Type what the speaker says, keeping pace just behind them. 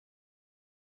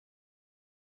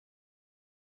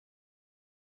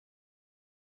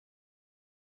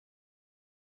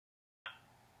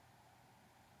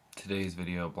Today's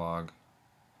video blog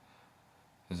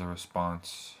is a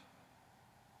response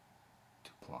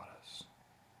to Plautus,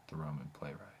 the Roman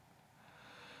playwright.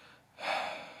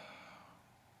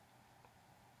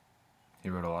 He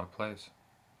wrote a lot of plays.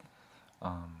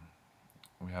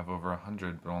 We have over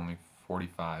 100, but only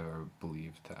 45 are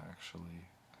believed to actually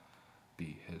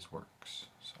be his works.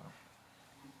 So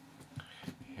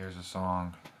here's a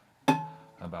song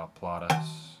about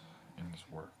Plautus and his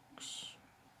works.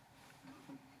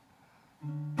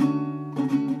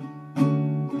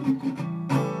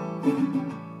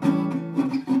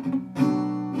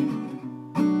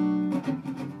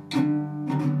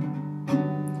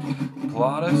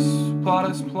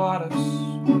 Plautus,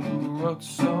 who wrote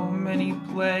so many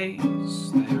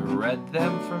plays. They read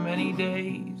them for many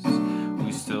days.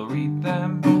 We still read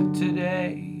them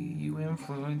today. You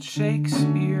influenced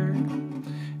Shakespeare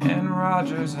and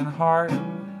Rogers and Hart.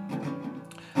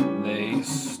 They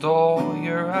stole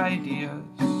your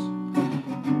ideas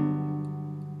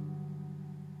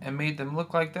and made them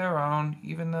look like their own,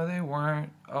 even though they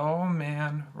weren't. Oh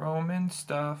man, Roman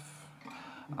stuff.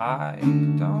 I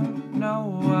don't know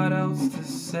what else to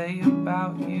say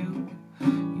about you.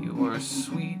 You were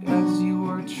sweet as you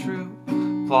were true.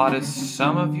 Plautus,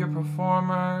 some of your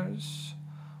performers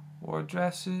wore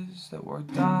dresses that were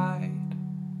dyed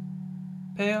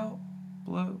pale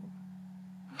blue.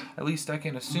 At least I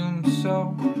can assume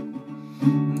so.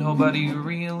 Nobody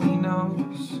really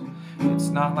knows. It's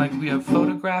not like we have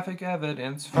photographic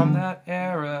evidence from that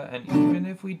era, and even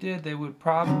if we did, they would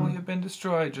probably have been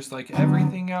destroyed just like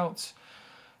everything else,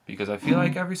 because I feel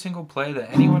like every single play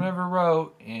that anyone ever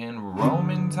wrote in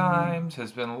Roman times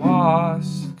has been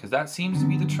lost, because that seems to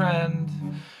be the trend.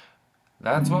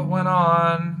 That's what went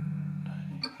on.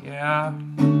 Yeah.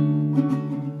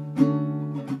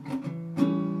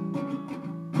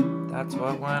 That's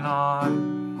what went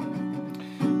on.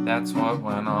 That's what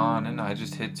went on, and I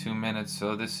just hit 2 minutes,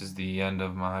 so this is the end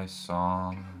of my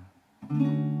song.